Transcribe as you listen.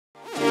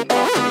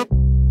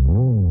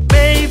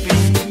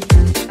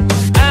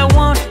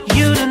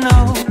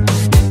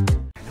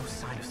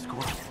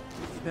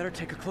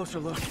take a closer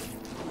look.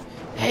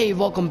 Hey,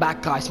 welcome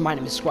back, guys. My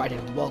name is Squid,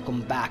 and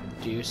welcome back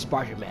to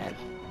Spider-Man.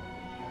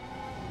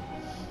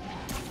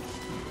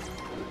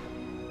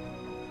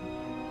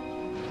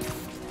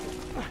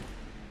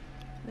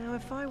 Now,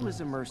 if I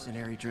was a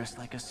mercenary dressed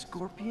like a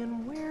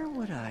scorpion, where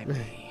would I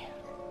be?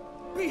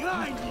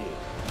 Behind you!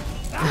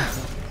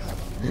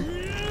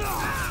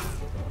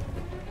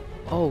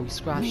 Oh, he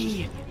scratched.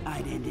 Me,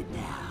 I'd end it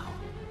now.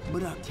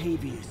 But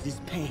Octavius is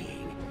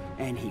paying,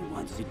 and he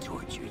wants to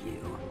torture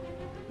you,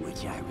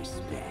 which I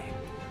respect.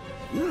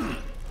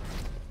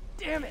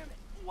 Damn it!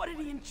 What did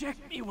he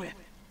inject me with?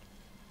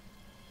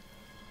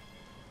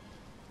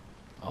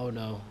 Oh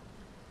no.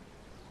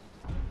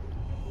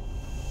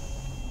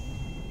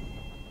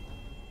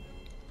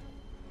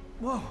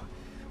 Whoa!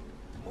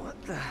 What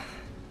the?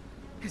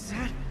 Is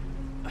that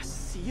a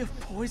sea of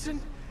poison?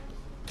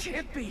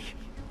 Can't be.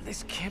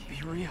 This can't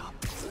be real.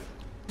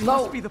 No.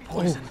 Must be the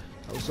poison.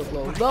 Oh, that was so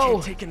close. But I No.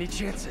 can't take any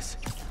chances.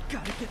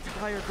 Gotta get to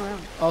higher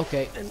ground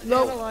Okay. and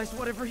No. analyze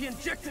whatever he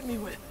injected me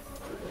with.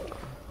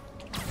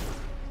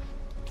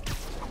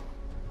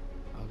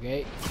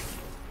 Okay.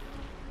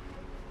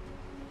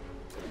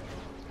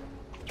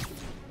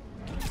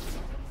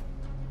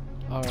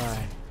 All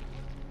right.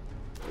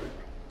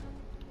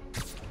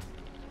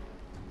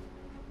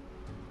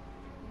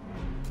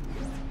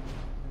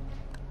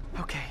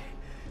 Okay,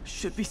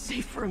 should be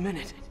safe for a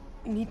minute.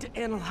 Need to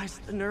analyze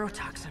the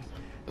neurotoxin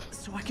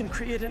so I can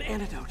create an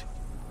antidote.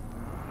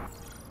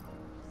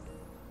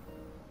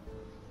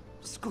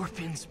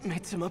 Scorpions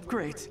made some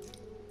upgrades.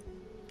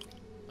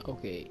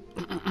 Okay.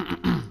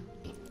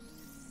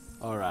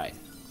 All right.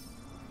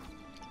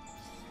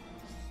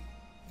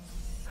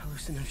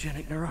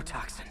 Hallucinogenic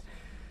neurotoxin.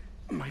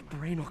 My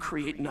brain will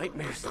create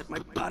nightmares that my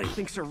body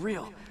thinks are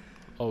real.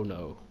 Oh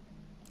no.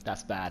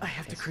 That's bad. I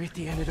have to create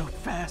the antidote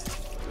fast.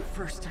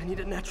 First, I need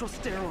a natural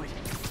steroid.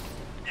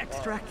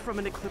 Extract from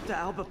an Eclipta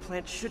alba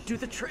plant should do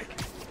the trick.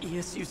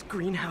 ESU's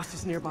greenhouse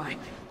is nearby.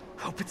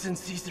 Hope it's in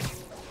season.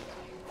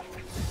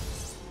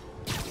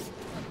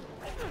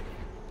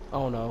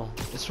 Oh no.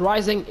 It's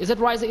rising. Is it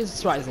rising?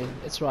 It's rising.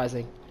 It's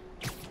rising.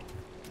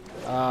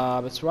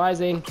 It's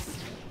rising.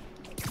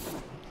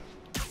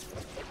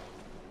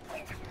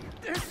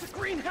 There's the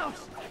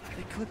greenhouse!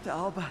 Eclipta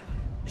alba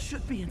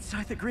should be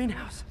inside the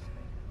greenhouse.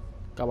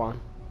 Come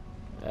on.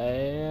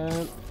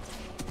 And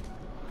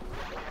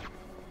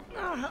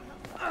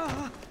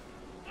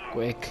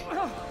quick.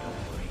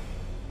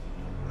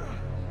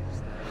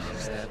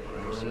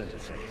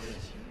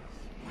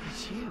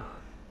 It's you.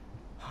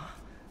 Huh?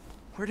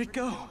 Where'd it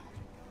go?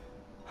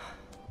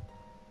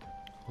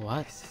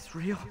 What? Is this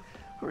real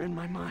or in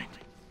my mind?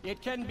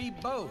 It can be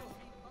both.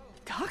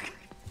 Doc?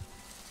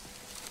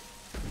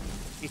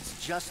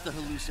 It's just the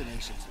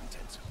hallucinations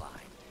intensifying.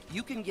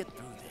 You can get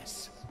through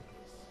this.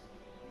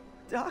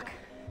 Doc?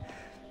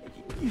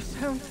 You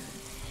sound...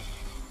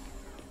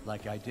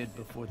 Like I did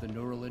before the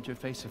neural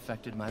interface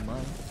affected my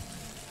mind.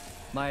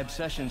 My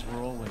obsessions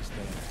were always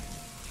there,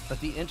 but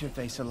the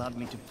interface allowed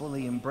me to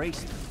fully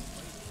embrace them.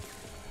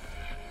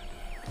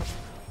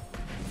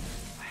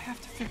 I have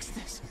to fix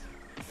this.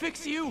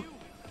 Fix you!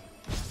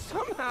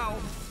 Somehow!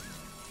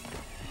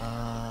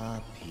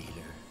 Ah,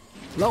 Peter.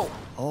 No.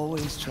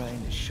 Always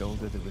trying to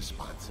shoulder the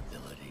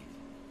responsibility,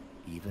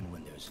 even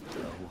when there's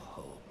no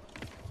hope.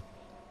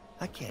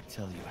 I can't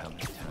tell you how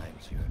many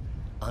times your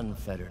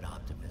unfettered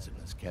optimism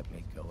has kept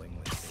me going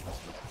when things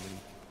look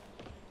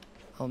bleak.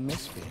 I'll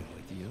miss being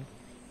with you.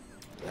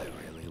 I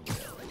really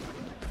will.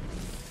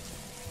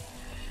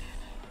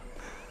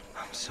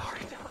 I'm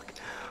sorry, Doc.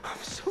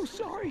 I'm so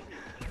sorry.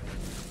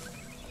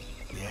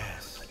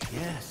 Yes,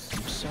 yes,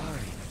 I'm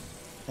sorry.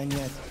 And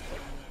yet,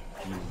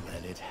 you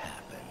let it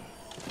happen.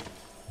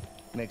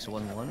 Makes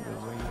one wonder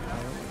where your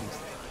priorities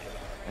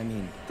lie. I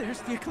mean, There's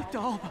the Eclipta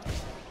alba.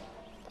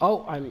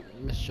 Oh, I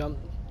misjumped.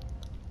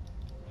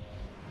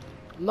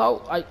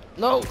 No,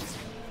 no.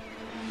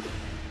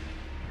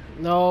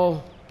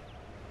 No.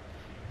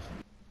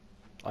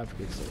 I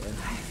fixed it.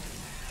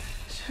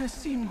 Should have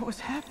seen what was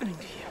happening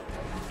to you.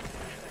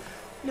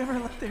 Never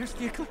let there's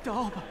the Eclipta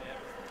alba.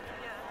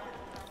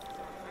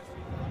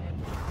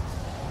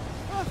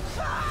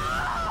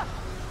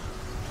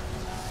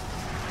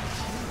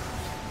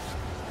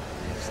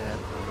 is that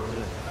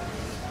good?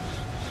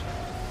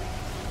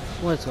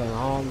 What's going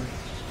on?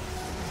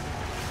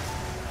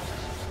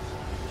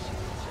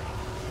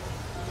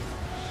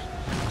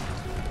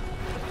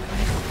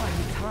 I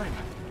need time,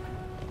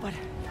 but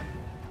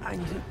I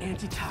need an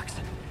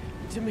antitoxin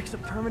to mix a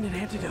permanent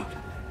antidote.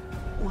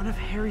 One of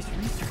Harry's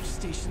research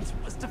stations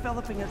was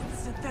developing a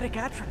synthetic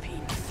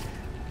atropine.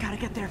 Gotta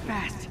get there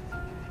fast.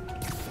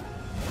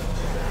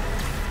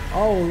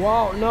 Oh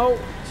wow, no.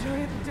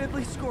 Giant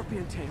deadly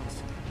scorpion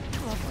tails.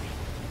 Lovely.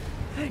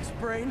 Thanks,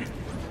 brain.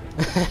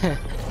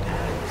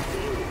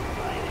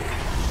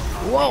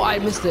 Whoa, I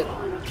missed it.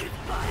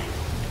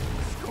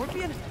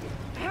 Scorpion?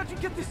 How'd you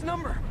get this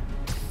number?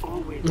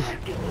 Always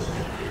active in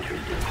the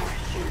interest of our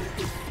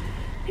service.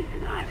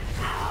 It's not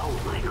how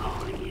am I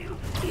calling you,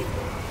 it's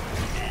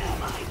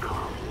am I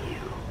calling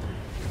you.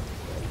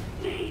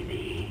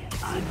 Maybe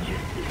I'm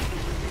just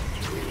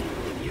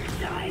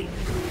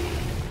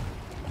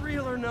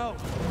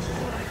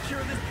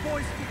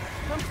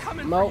poison. I'm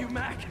coming Nope. for you,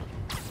 Mac.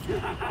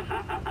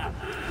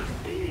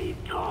 They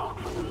talk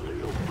from a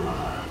little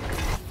bug.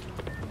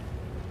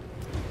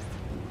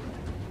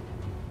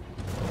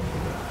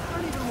 I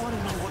don't even want to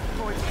know what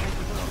Freud's made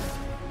with those.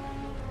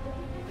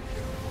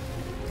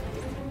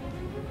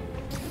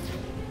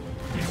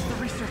 There's the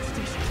research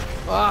station.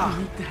 Ah. I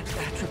need that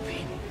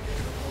atropine.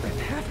 I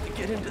have to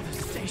get into the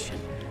station.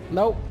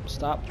 Nope.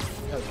 Stop.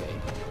 Okay.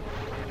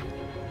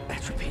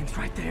 Atropine's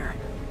right there.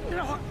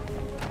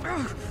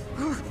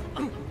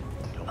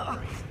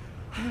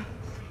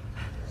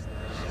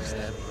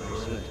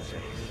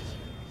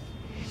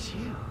 It's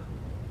you.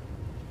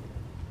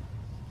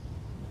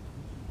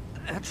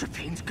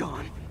 Atropine's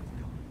gone.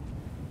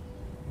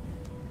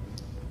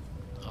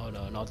 Oh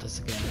no, not this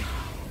again.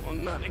 Well,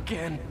 not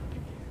again.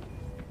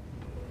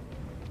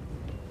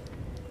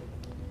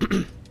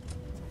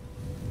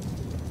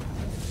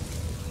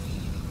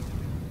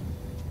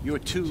 You're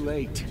too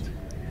late.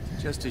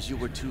 Just as you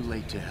were too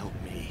late to help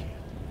me.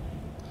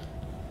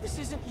 This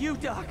isn't you,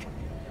 Doc.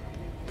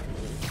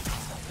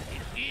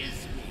 It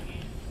is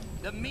me.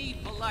 The me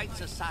polite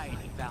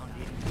society found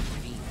in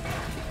me.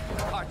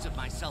 Parts of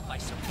myself I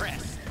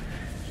suppressed.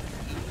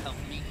 You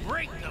helped me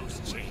break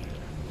those chains.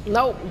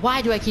 No,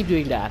 why do I keep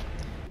doing that?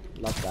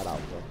 Knock that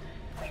out, bro.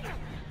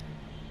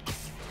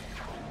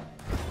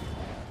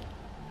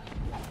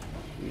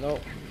 No.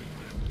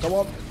 Come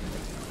on.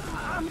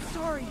 I'm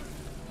sorry.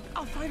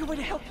 I'll find a way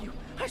to help you.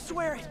 I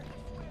swear it.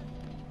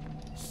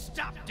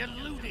 Stop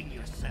deluding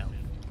yourself.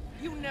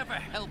 You never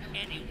help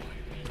anyone.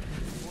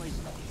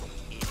 Poison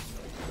is it.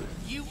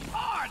 You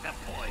are the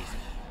poison.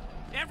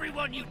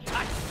 Everyone you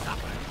touch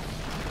suffers.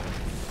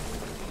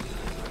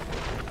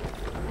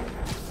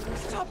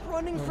 Stop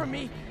running from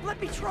me. Let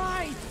me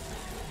try.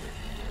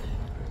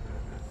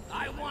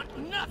 I want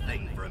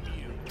nothing from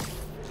you.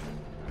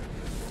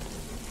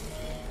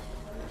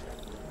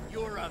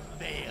 You're a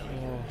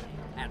failure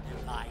at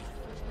life,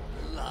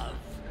 love,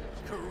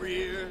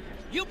 career.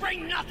 You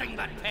bring nothing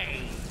but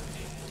pain.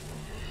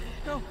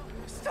 No,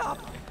 stop.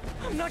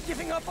 I'm not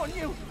giving up on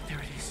you. There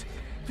it is.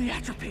 The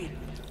atropine.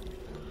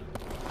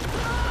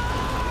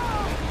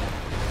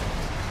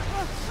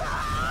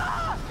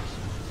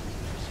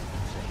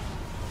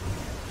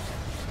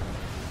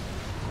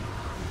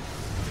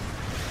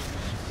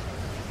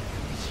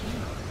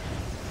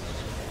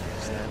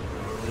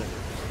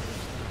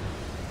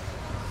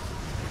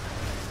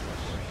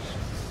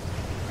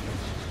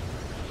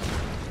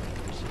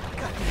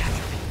 Got the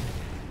atropine.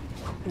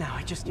 Now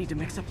I just need to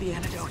mix up the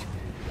antidote.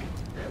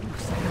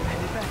 Looks like I'm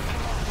headed back.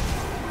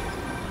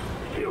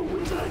 Still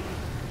with us?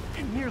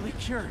 And nearly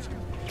cured.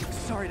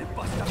 Sorry to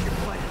bust up your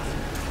plans.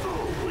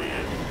 Oh,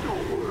 man,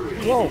 don't worry.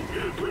 Whoa.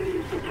 Plenty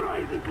of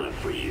surprises left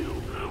for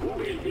you. We'll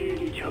be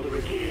seeing each other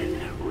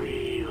again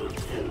real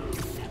soon.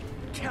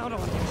 Count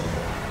on it.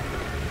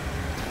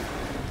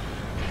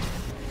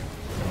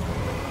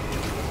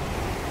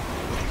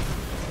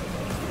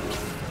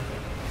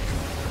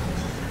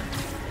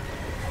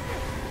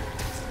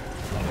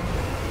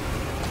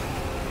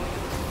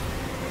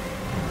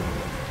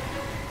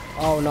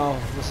 Oh no,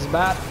 this is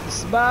bad. This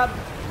is bad.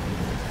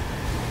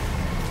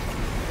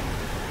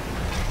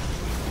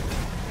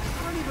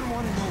 I don't even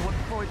want to know what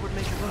Freud would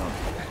make of those.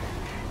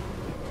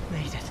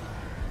 Made it.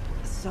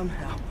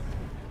 Somehow.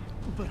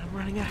 But I'm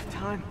running out of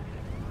time.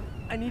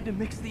 I need to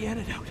mix the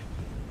antidote.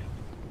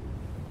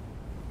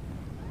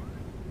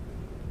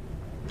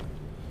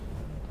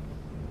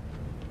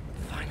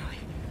 Finally.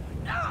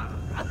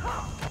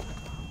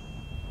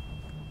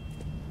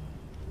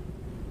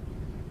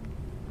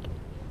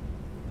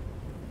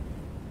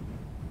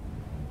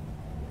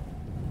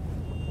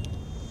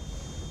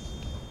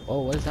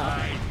 Oh, what is that?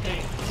 I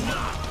think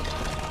not.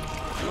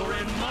 You're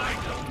in my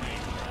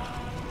domain now.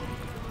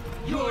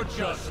 You're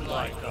just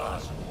like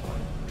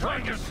Osborn,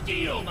 trying to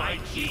steal my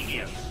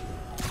genius.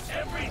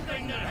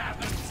 Everything that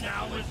happens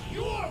now is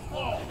your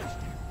fault.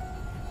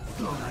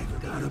 Thought I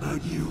forgot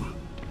about you.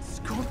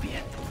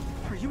 Scorpion,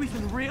 are you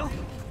even real?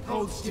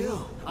 Hold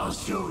still. I'll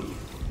show you.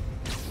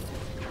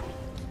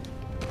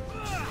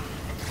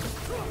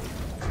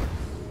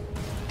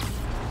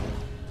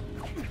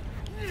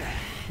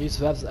 Use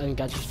webs and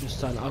gadgets to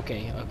stun.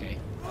 Okay, okay.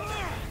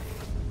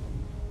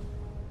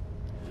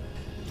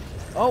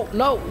 Oh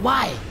no!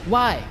 Why?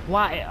 Why?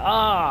 Why?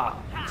 Ah!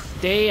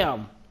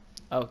 Damn.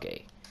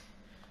 Okay.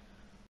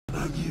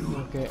 About you.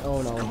 Okay.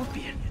 Oh no.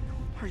 Scorpion,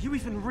 are you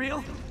even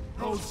real?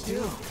 Hold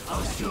still.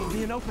 I'll show Give me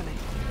you. an opening.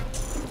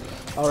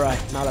 All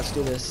right. Now let's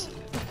do this.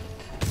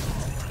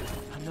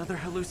 Another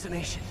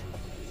hallucination.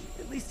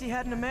 At least he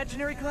had an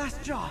imaginary glass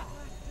jaw.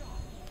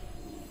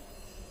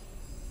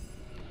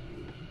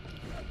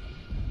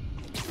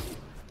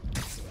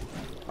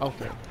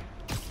 Okay.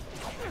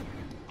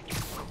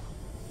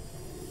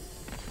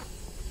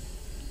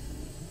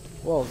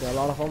 Whoa, there are a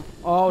lot of them.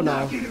 Oh no.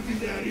 Not gonna be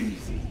that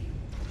easy.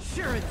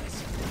 Sure it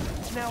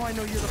is. Now I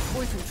know you're the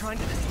poison trying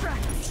to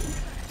distract me.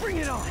 Bring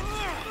it on.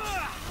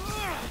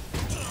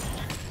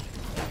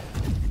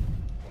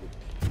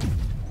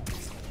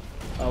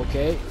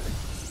 Okay.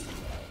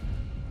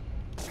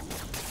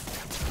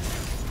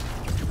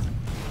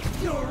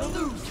 You're a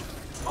loser.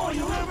 All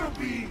you'll ever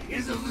be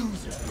is a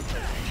loser.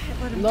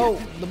 Can't let him No,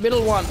 get the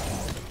middle one.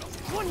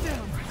 one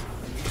down.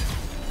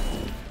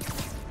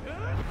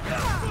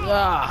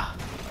 Ah,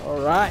 all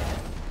right.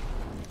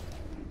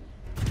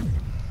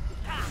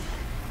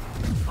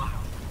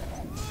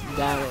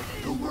 Damn it.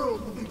 The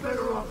world will be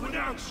better off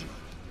without you.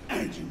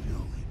 And you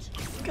know it.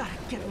 Gotta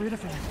get rid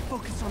of him and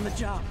focus on the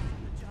job.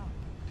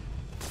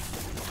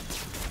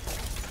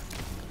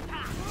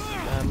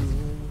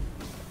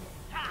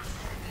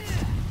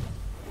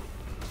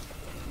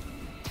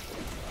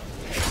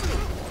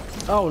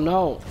 Oh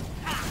no.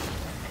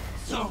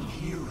 Some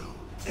hero.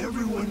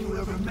 Everyone you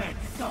ever met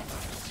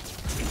suffers.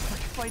 It's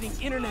like fighting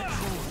internet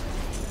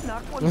trolls.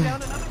 Knock one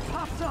down, another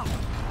pops up.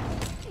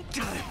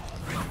 Got it.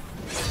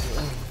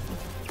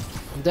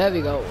 There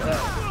we go.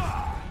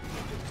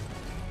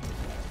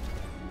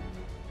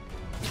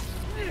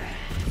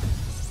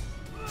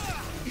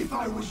 If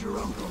I was your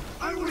uncle,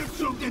 I would have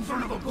choked in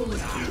front of a bullet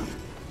too.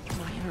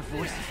 My inner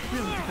voice has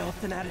really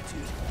developed an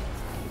attitude.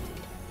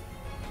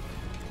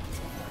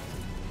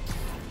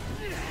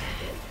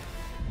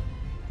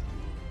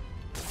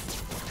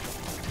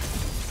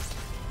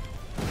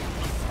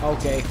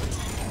 Okay,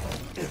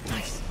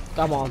 Nice.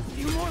 come on.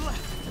 Few more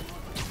left.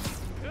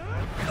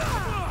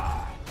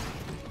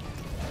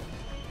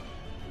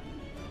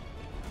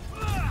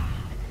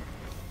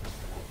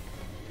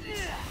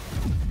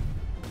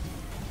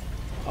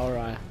 All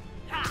right.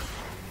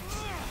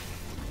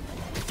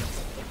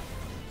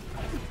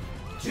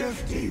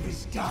 Jeff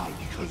Davis died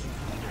because of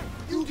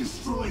you. You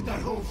destroyed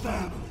that whole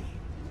family.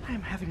 I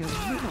am having a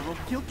literal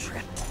guilt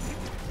trip.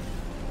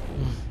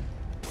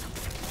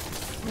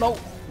 No.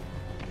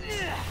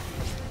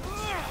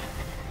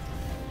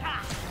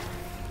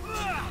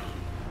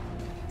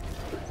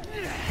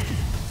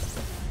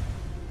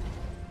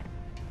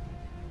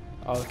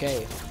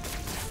 Okay.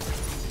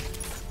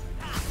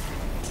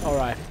 All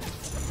right.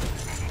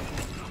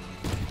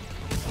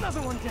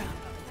 Another one down.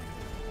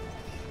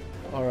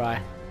 All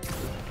right.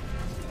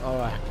 All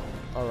right.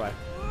 All right.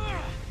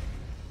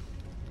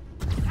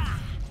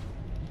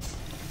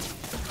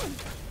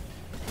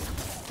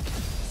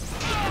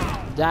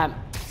 Damn.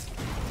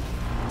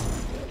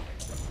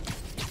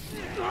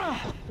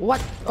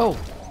 What? Oh.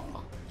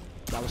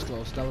 That was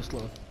close. That was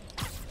close.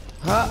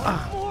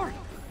 More.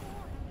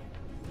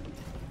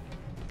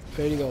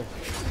 There you go.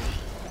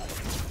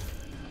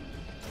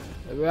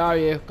 Where are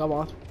you? Come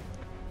on.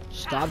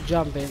 Stop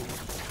jumping.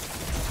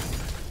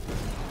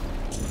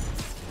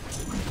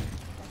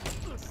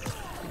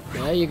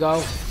 There you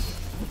go.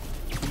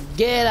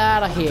 Get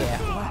out of here.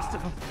 The last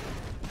of them.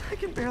 I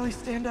can barely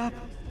stand up.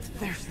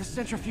 There's the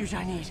centrifuge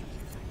I need.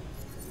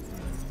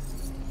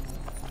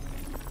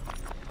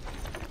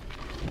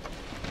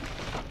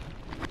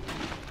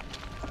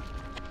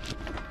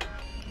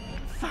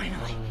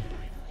 Finally.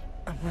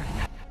 I'm running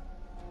out.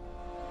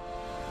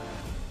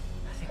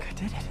 I think I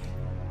did it.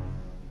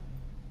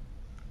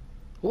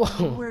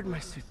 Whoa. Where'd my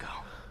suit go?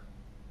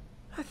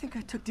 I think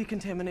I took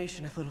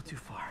decontamination a little too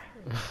far.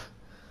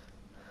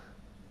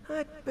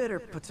 I'd better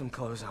put some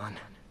clothes on.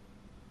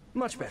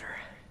 Much better.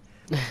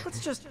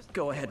 Let's just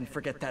go ahead and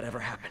forget that ever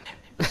happened.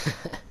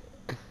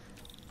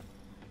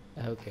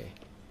 Okay.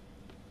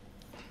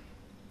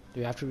 Do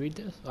you have to read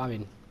this? I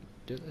mean,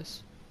 do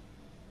this?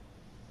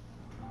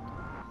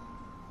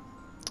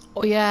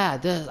 Oh yeah,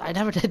 this, I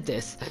never did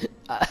this.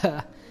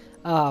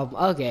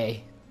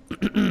 Okay.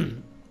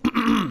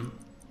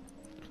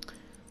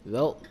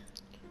 Well,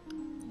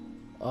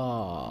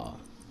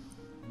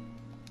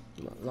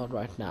 not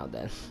right now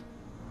then.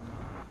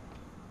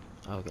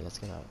 Okay, let's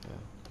get out. Yeah.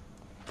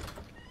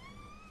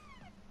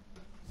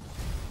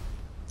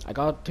 I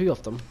got 2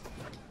 of them.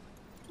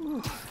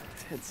 Ooh,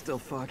 head's still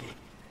foggy.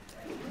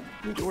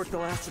 Need to work the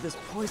last of this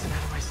poison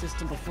out of my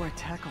system before I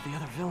tackle the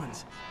other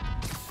villains.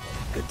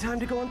 Good time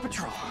to go on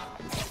patrol.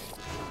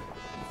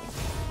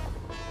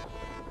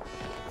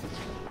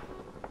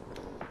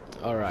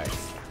 Alright.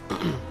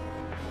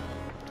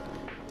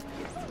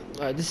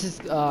 This is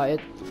it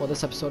for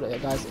this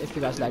episode, guys. If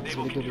you guys like this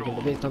video, give it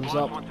a big thumbs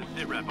up.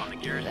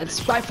 And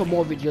subscribe for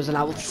more videos, and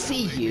I will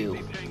see you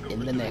in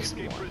the next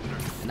one.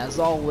 And as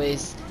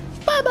always,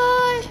 bye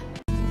bye!